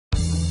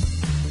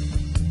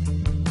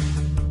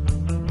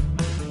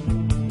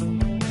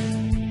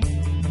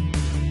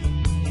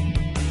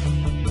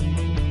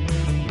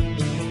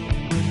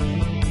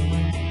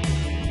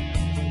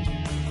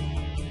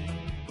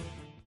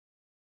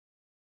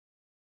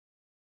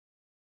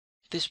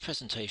This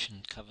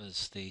presentation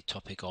covers the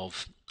topic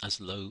of as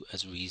low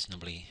as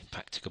reasonably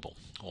practicable,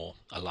 or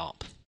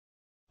ALARP.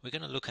 We're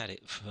going to look at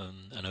it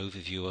from an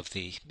overview of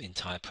the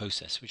entire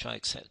process, which I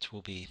accept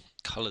will be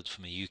coloured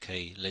from a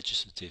UK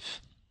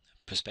legislative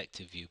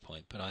perspective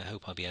viewpoint, but I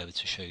hope I'll be able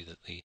to show you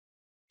that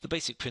the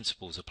basic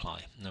principles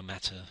apply, no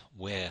matter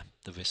where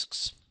the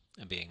risks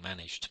are being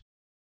managed.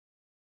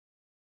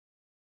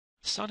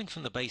 Starting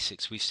from the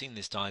basics, we've seen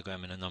this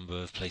diagram in a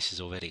number of places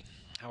already.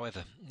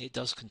 However, it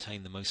does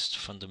contain the most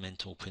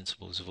fundamental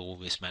principles of all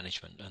risk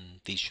management,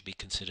 and these should be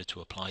considered to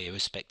apply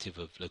irrespective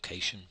of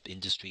location,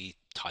 industry,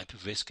 type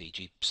of risk,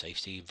 e.g.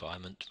 safety,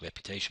 environment,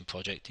 reputation,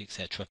 project,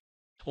 etc.,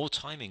 or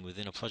timing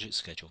within a project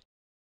schedule.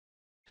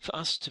 For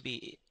us to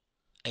be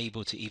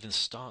able to even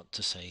start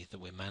to say that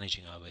we're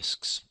managing our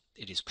risks,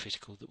 it is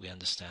critical that we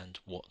understand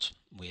what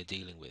we're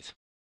dealing with.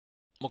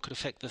 What could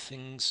affect the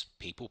things,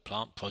 people,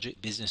 plant,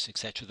 project, business,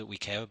 etc. that we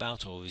care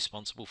about or are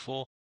responsible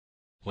for,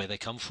 where they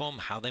come from,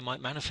 how they might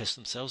manifest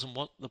themselves, and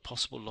what the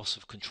possible loss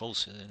of control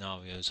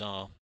scenarios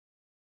are,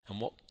 and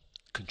what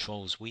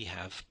controls we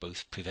have,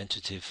 both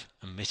preventative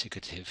and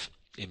mitigative,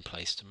 in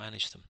place to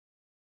manage them.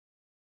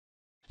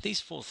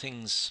 These four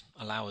things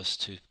allow us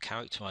to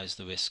characterize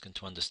the risk and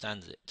to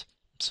understand it,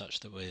 such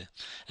that we're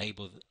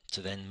able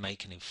to then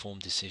make an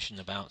informed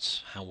decision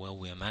about how well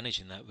we are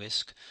managing that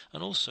risk,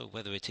 and also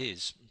whether it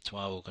is, to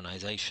our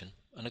organization,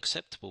 an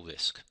acceptable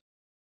risk.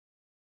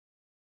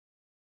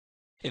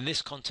 In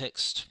this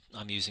context,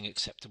 I'm using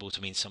acceptable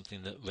to mean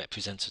something that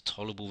represents a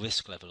tolerable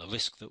risk level, a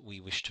risk that we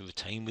wish to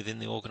retain within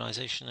the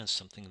organization, and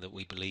something that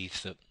we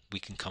believe that we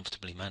can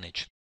comfortably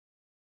manage.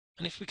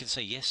 And if we can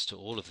say yes to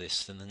all of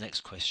this, then the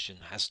next question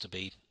has to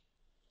be,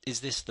 is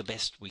this the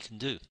best we can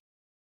do?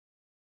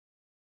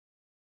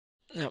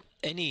 Now,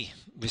 any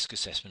risk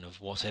assessment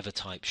of whatever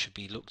type should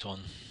be looked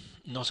on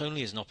not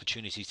only as an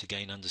opportunity to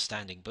gain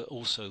understanding, but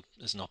also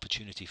as an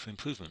opportunity for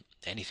improvement.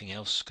 Anything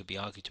else could be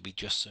argued to be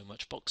just so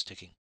much box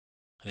ticking.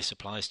 This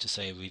applies to,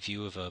 say, a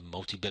review of a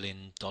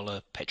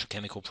multi-billion-dollar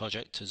petrochemical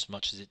project as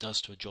much as it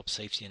does to a job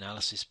safety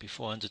analysis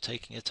before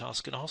undertaking a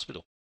task in a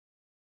hospital.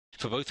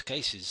 For both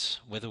cases,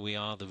 whether we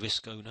are the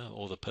risk owner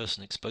or the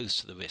person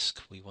exposed to the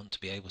risk, we want to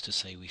be able to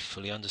say we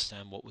fully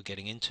understand what we're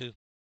getting into,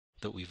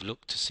 that we've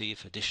looked to see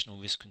if additional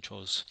risk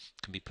controls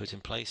can be put in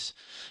place,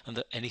 and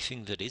that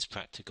anything that is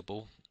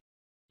practicable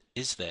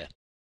is there.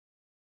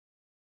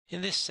 In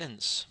this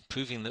sense,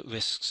 proving that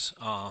risks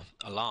are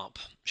ALARP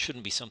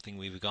shouldn't be something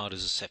we regard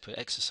as a separate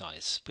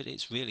exercise, but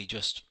it's really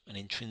just an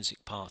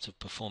intrinsic part of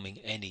performing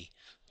any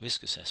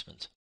risk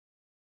assessment.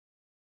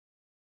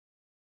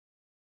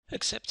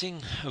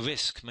 Accepting a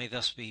risk may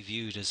thus be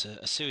viewed as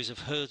a series of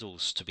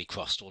hurdles to be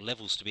crossed or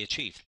levels to be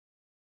achieved.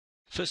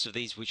 First of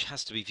these, which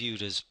has to be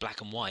viewed as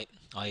black and white,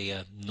 i.e.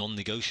 a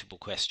non-negotiable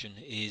question,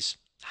 is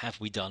have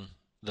we done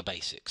the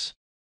basics?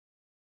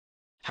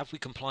 Have we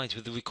complied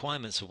with the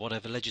requirements of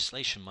whatever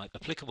legislation might be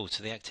applicable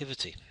to the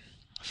activity?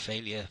 A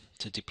failure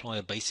to deploy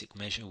a basic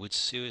measure would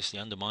seriously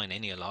undermine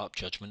any ALARP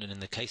judgment, and in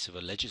the case of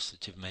a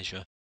legislative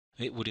measure,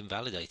 it would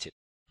invalidate it.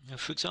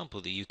 For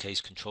example, the UK's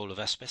control of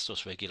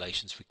asbestos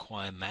regulations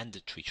require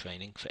mandatory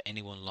training for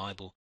anyone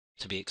liable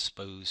to be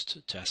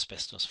exposed to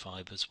asbestos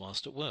fibres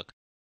whilst at work.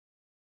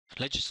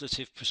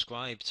 Legislative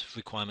prescribed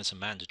requirements are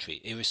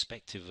mandatory,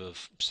 irrespective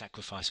of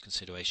sacrifice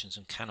considerations,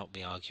 and cannot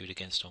be argued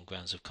against on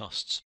grounds of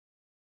costs.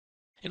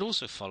 It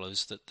also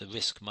follows that the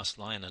risk must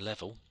lie on a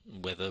level,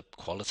 whether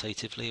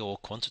qualitatively or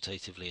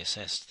quantitatively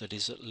assessed, that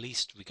is at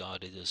least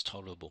regarded as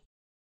tolerable.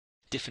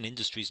 Different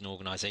industries and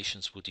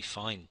organisations will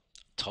define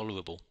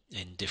tolerable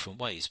in different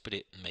ways, but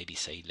it may be,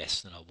 say, less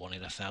than a 1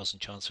 in 1,000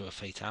 chance of a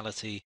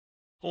fatality,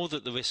 or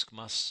that the risk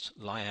must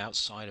lie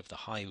outside of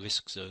the high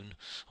risk zone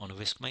on a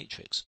risk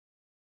matrix.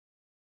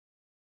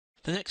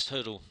 The next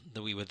hurdle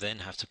that we would then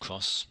have to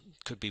cross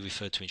could be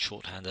referred to in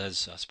shorthand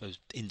as, I suppose,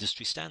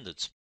 industry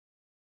standards.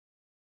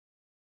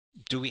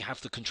 Do we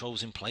have the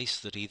controls in place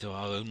that either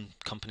our own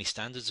company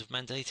standards have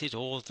mandated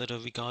or that are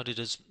regarded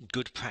as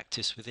good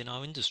practice within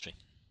our industry?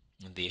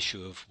 And the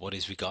issue of what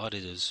is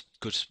regarded as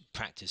good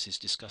practice is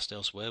discussed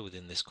elsewhere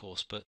within this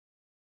course, but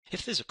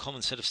if there's a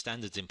common set of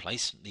standards in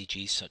place,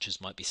 e.g. such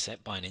as might be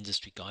set by an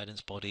industry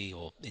guidance body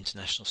or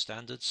international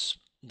standards,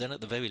 then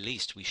at the very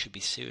least we should be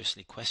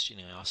seriously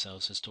questioning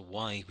ourselves as to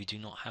why we do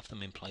not have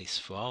them in place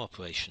for our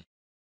operation.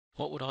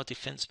 What would our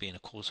defence be in a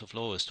court of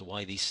law as to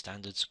why these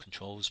standards,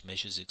 controls,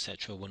 measures,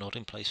 etc. were not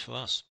in place for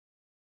us?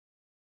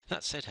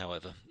 That said,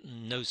 however,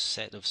 no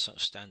set of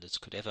such standards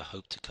could ever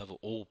hope to cover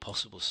all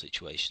possible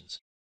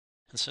situations,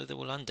 and so there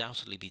will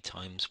undoubtedly be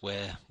times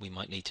where we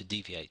might need to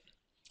deviate.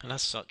 And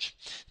as such,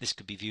 this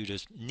could be viewed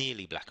as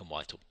nearly black and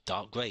white or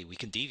dark grey. We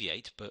can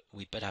deviate, but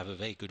we'd better have a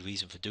very good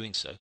reason for doing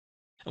so.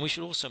 And we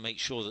should also make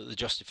sure that the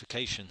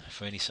justification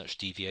for any such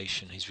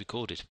deviation is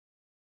recorded.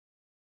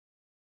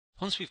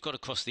 Once we've got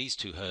across these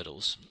two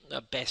hurdles,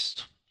 at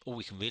best, all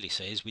we can really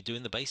say is we're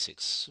doing the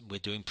basics. We're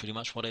doing pretty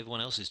much what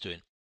everyone else is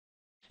doing.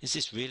 Is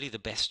this really the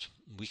best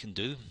we can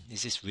do?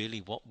 Is this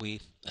really what we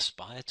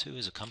aspire to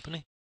as a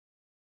company?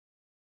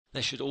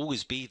 There should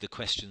always be the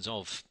questions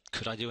of,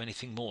 could I do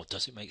anything more?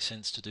 Does it make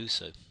sense to do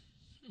so?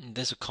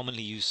 There's a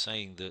commonly used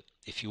saying that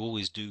if you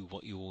always do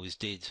what you always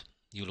did,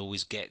 you'll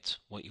always get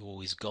what you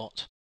always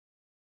got.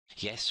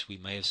 Yes, we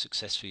may have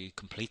successfully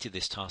completed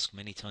this task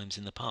many times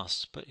in the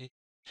past, but are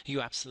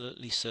you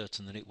absolutely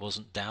certain that it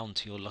wasn't down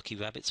to your lucky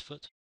rabbit's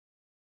foot?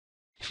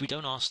 If we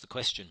don't ask the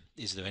question,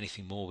 is there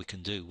anything more we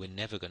can do, we're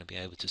never going to be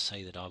able to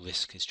say that our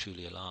risk is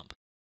truly ALARP.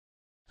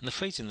 And the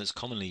phrasing that's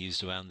commonly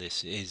used around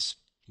this is,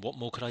 what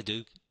more could I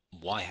do?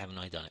 Why haven't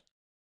I done it?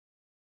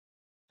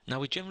 Now,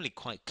 we're generally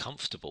quite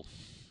comfortable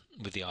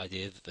with the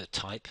idea that the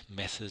type,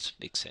 method,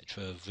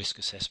 etc. of risk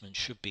assessment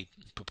should be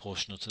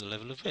proportional to the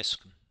level of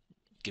risk.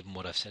 Given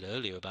what I've said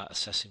earlier about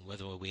assessing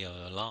whether we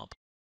are ALARP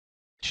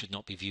should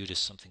not be viewed as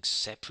something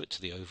separate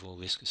to the overall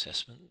risk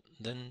assessment,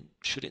 then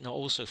should it not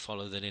also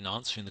follow that in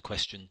answering the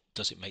question,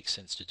 does it make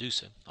sense to do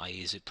so,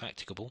 i.e. is it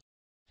practicable,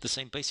 the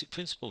same basic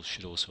principles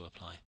should also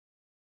apply?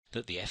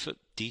 That the effort,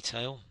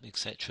 detail,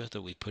 etc.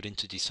 that we put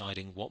into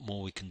deciding what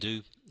more we can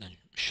do and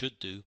should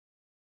do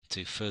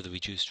to further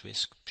reduce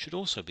risk should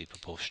also be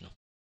proportional.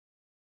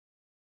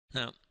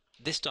 Now,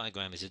 this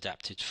diagram is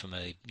adapted from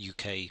a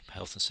UK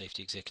Health and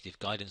Safety Executive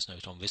Guidance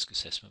Note on risk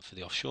assessment for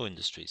the offshore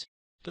industries,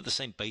 but the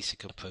same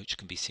basic approach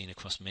can be seen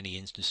across many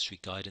industry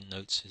guidance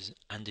notes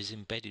and is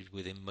embedded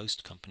within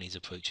most companies'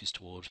 approaches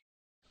toward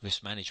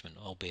risk management,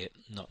 albeit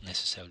not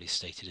necessarily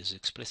stated as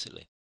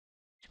explicitly.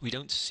 We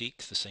don't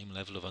seek the same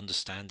level of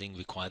understanding,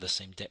 require the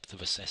same depth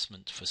of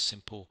assessment for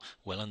simple,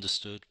 well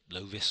understood,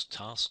 low risk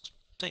tasks,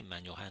 same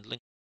manual handling,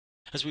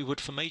 as we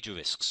would for major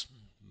risks,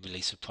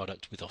 release of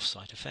product with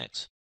off-site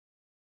effects.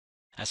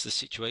 As the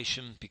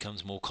situation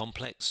becomes more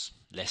complex,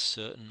 less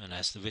certain, and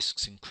as the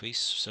risks increase,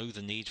 so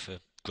the need for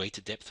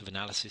greater depth of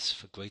analysis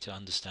for greater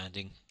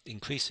understanding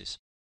increases.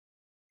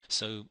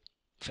 So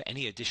for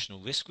any additional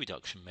risk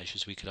reduction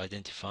measures we could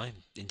identify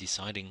in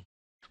deciding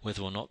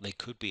whether or not they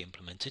could be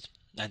implemented,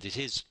 and it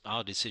is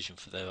our decision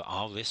for there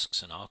are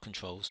risks and our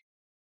controls,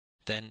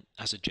 then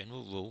as a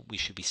general rule we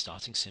should be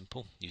starting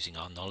simple, using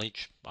our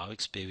knowledge, our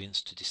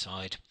experience to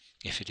decide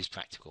if it is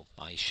practical,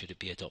 i.e. should it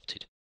be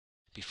adopted,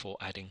 before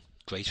adding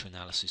greater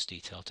analysis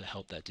detail to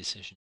help that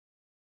decision.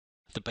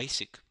 The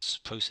basic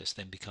process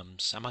then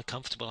becomes, am I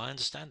comfortable I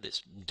understand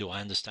this? Do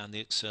I understand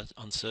the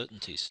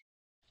uncertainties?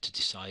 To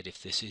decide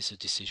if this is a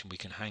decision we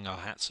can hang our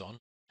hats on,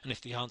 and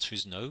if the answer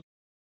is no,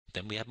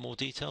 then we add more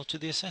detail to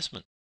the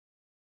assessment.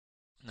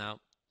 Now,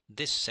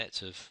 this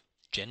set of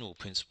general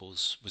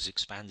principles was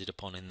expanded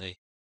upon in the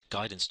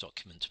guidance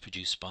document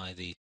produced by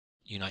the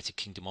United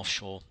Kingdom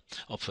Offshore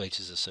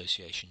Operators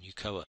Association,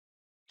 UKOA,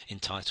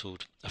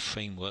 entitled A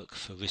Framework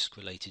for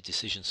Risk-Related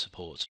Decision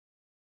Support.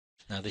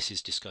 Now, this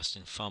is discussed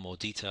in far more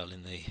detail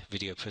in the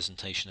video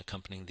presentation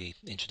accompanying the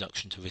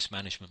Introduction to Risk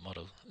Management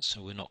model,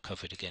 so we'll not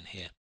cover it again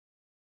here.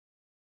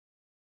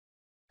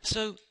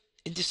 So,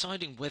 in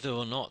deciding whether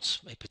or not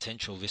a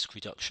potential risk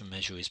reduction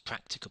measure is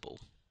practicable,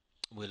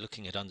 we're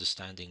looking at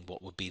understanding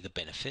what would be the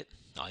benefit,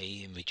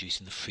 i.e. in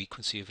reducing the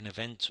frequency of an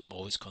event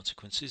or its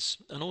consequences,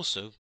 and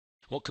also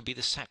what could be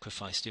the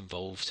sacrifice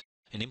involved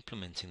in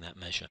implementing that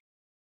measure.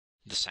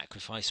 The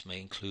sacrifice may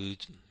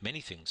include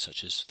many things,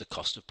 such as the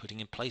cost of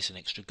putting in place an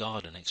extra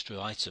guard, an extra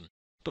item,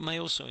 but may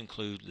also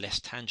include less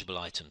tangible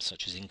items,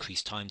 such as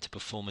increased time to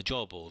perform a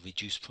job or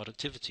reduced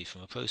productivity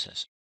from a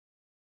process.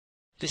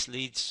 This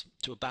leads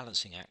to a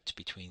balancing act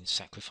between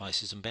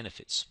sacrifices and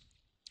benefits,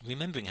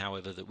 remembering,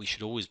 however, that we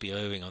should always be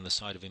erring on the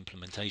side of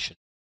implementation,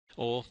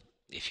 or,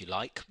 if you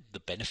like, the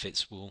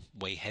benefits will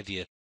weigh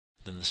heavier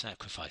than the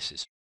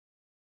sacrifices.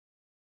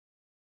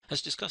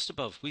 As discussed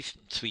above, we've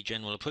three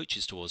general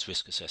approaches towards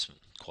risk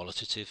assessment: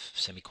 qualitative,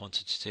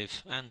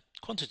 semi-quantitative, and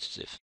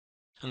quantitative.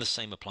 And the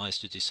same applies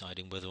to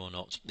deciding whether or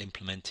not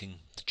implementing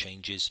the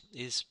changes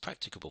is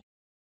practicable.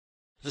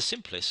 The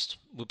simplest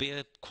would be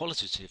a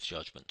qualitative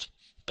judgment,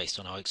 based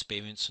on our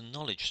experience and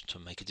knowledge to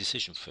make a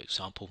decision. For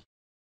example,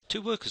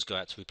 two workers go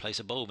out to replace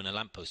a bulb in a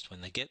lamppost.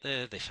 When they get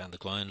there, they found the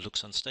ground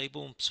looks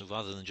unstable, so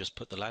rather than just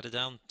put the ladder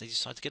down, they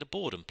decide to get a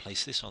board and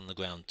place this on the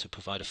ground to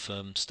provide a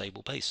firm,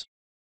 stable base.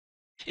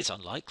 It's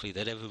unlikely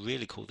they'd ever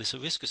really call this a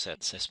risk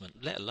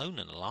assessment, let alone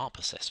an ALARP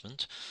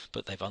assessment,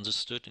 but they've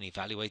understood and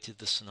evaluated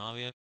the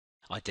scenario,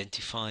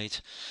 identified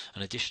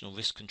an additional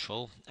risk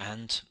control,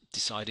 and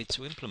decided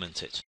to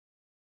implement it.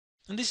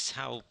 And this is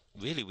how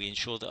really we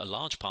ensure that a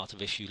large part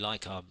of, if you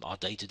like, our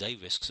day-to-day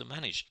risks are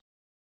managed,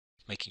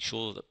 making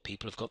sure that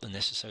people have got the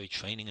necessary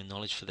training and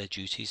knowledge for their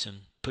duties,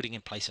 and putting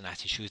in place an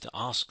attitude that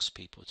asks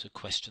people to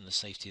question the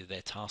safety of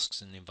their tasks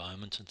and the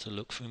environment and to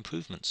look for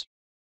improvements.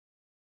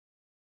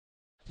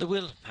 There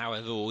will,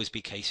 however, always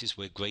be cases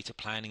where greater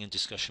planning and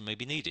discussion may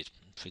be needed.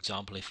 For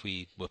example, if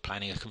we were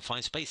planning a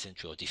confined space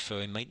entry or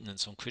deferring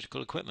maintenance on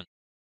critical equipment.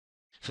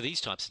 For these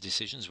types of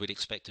decisions, we'd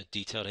expect a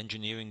detailed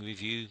engineering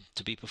review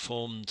to be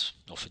performed,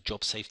 or for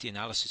job safety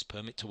analysis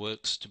permit to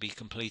works to be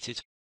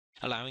completed,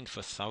 allowing for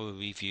a thorough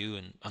review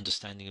and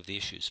understanding of the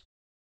issues.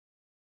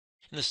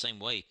 In the same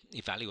way,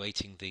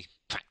 evaluating the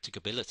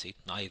practicability,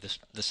 i.e.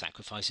 the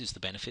sacrifices, the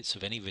benefits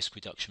of any risk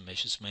reduction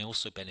measures may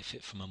also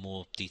benefit from a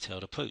more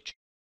detailed approach.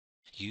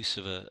 Use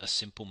of a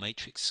simple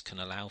matrix can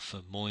allow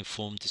for more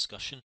informed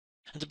discussion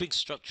and to bring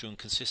structure and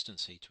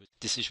consistency to a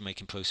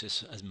decision-making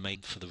process as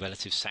made for the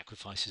relative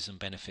sacrifices and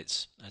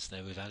benefits as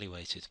they're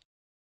evaluated.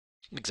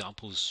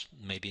 Examples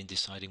may be in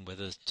deciding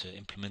whether to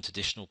implement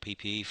additional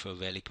PPE for a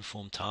rarely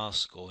performed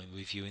task, or in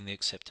reviewing the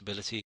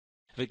acceptability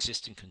of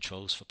existing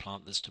controls for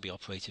plant that's to be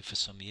operated for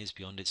some years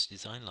beyond its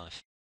design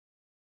life.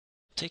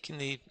 Taking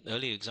the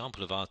earlier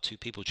example of our two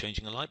people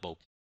changing a light bulb,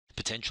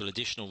 potential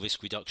additional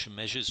risk reduction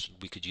measures,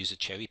 we could use a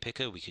cherry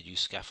picker, we could use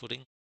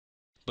scaffolding,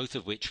 both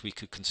of which we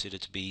could consider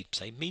to be,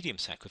 say, medium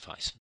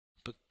sacrifice.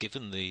 But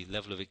given the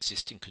level of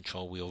existing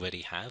control we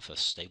already have, a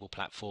stable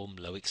platform,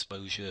 low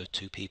exposure,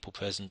 two people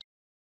present,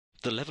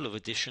 the level of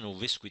additional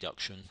risk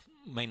reduction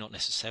may not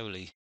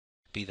necessarily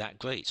be that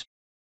great.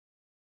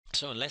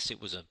 So unless it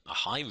was a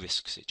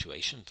high-risk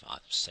situation,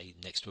 say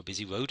next to a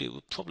busy road, it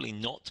would probably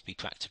not be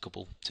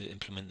practicable to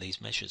implement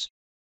these measures.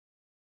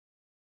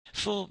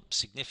 For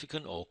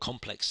significant or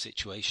complex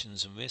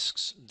situations and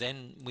risks,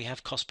 then we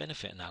have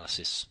cost-benefit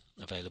analysis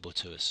available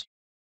to us.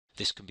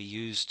 This can be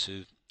used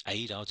to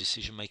aid our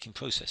decision-making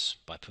process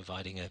by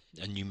providing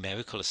a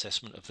numerical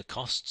assessment of the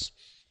costs,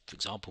 for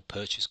example,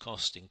 purchase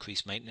cost,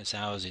 increased maintenance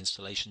hours,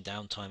 installation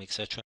downtime,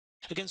 etc.,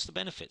 against the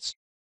benefits.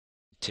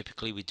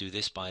 Typically, we do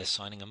this by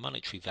assigning a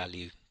monetary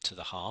value to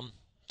the harm,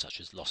 such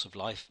as loss of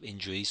life,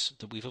 injuries,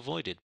 that we've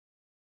avoided,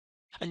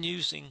 and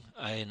using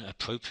an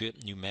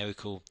appropriate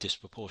numerical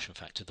disproportion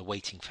factor, the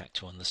weighting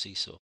factor on the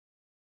seesaw.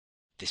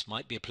 This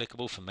might be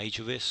applicable for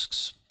major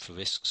risks, for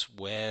risks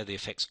where the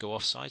effects go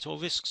off-site, or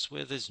risks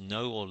where there's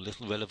no or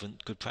little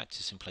relevant good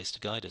practice in place to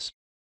guide us.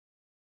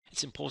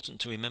 It's important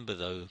to remember,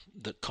 though,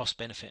 that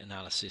cost-benefit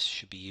analysis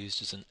should be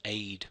used as an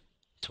aid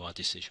to our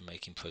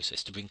decision-making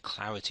process, to bring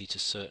clarity to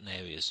certain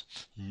areas,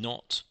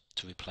 not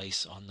to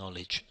replace our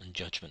knowledge and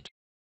judgment.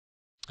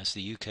 As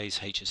the UK's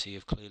HSE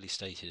have clearly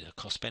stated, a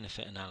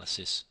cost-benefit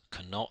analysis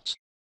cannot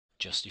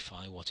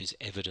justify what is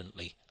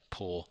evidently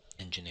poor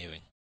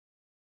engineering.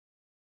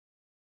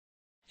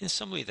 In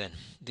summary then,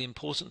 the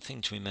important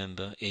thing to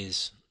remember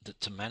is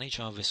that to manage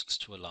our risks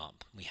to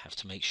ALARP, we have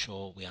to make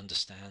sure we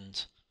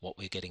understand what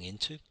we're getting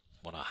into,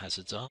 what our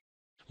hazards are,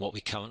 what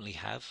we currently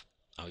have,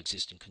 our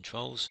existing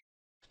controls,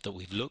 that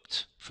we've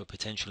looked for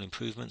potential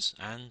improvements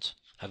and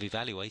have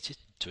evaluated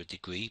to a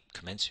degree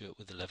commensurate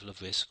with the level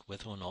of risk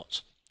whether or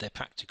not they're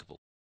practicable.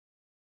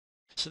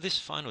 So this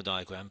final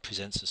diagram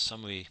presents a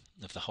summary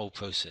of the whole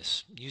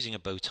process, using a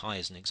bow tie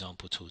as an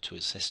example tool to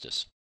assist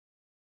us.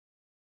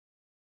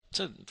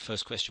 So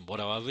first question, what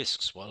are our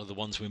risks? What are the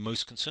ones we're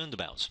most concerned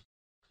about,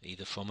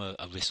 either from a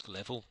risk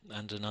level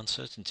and an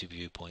uncertainty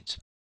viewpoint?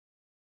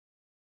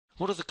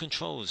 What are the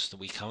controls that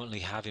we currently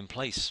have in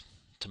place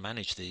to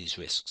manage these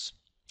risks?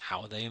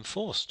 How are they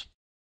enforced?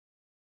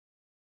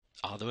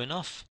 Are there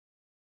enough?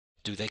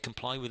 Do they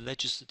comply with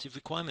legislative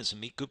requirements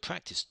and meet good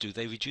practice? Do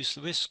they reduce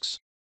the risks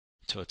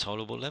to a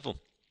tolerable level?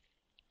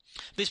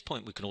 At this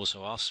point, we can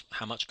also ask,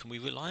 how much can we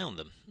rely on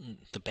them?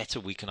 The better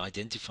we can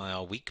identify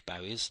our weak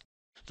barriers,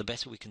 the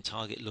better we can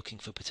target looking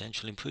for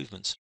potential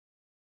improvements.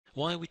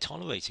 Why are we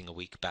tolerating a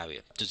weak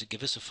barrier? Does it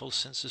give us a false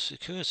sense of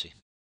security?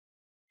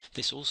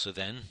 This also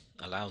then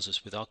allows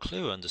us, with our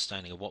clearer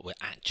understanding of what we're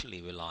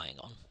actually relying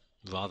on,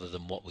 rather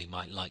than what we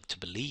might like to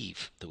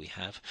believe that we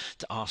have,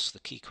 to ask the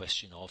key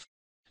question of,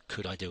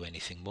 could I do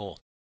anything more?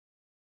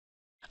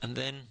 And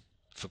then,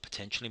 for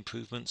potential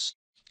improvements,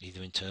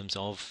 either in terms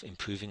of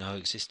improving our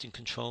existing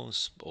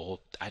controls or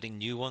adding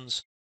new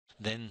ones,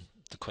 then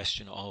the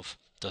question of,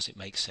 does it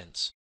make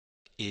sense?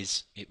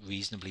 Is it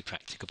reasonably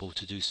practicable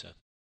to do so?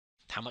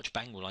 How much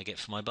bang will I get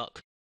for my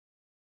buck?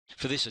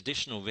 For this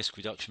additional risk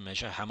reduction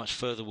measure, how much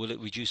further will it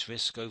reduce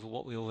risk over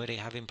what we already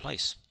have in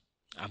place?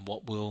 And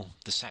what will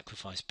the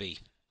sacrifice be,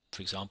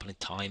 for example, in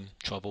time,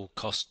 trouble,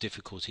 cost,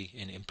 difficulty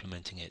in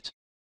implementing it?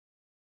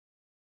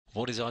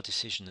 What is our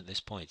decision at this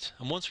point?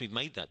 And once we've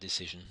made that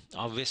decision,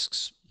 our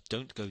risks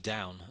don't go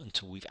down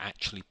until we've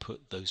actually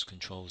put those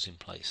controls in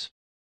place.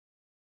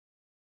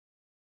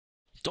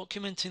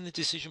 Documenting the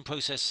decision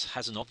process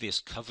has an obvious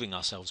covering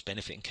ourselves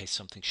benefit in case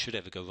something should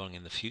ever go wrong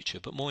in the future,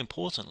 but more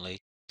importantly,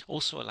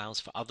 also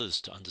allows for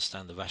others to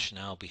understand the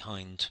rationale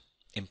behind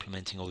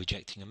implementing or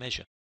rejecting a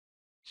measure.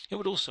 It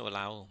would also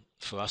allow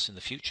for us in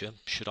the future,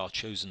 should our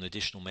chosen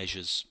additional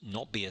measures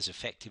not be as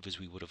effective as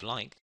we would have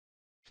liked,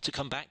 to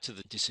come back to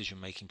the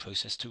decision-making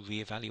process to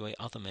re-evaluate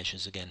other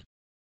measures again.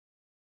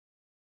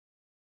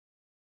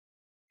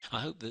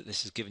 I hope that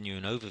this has given you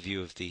an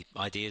overview of the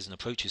ideas and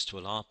approaches to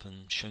ALARP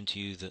and shown to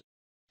you that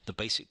the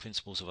basic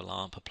principles of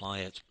ALARP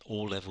apply at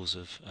all levels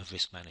of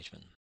risk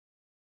management.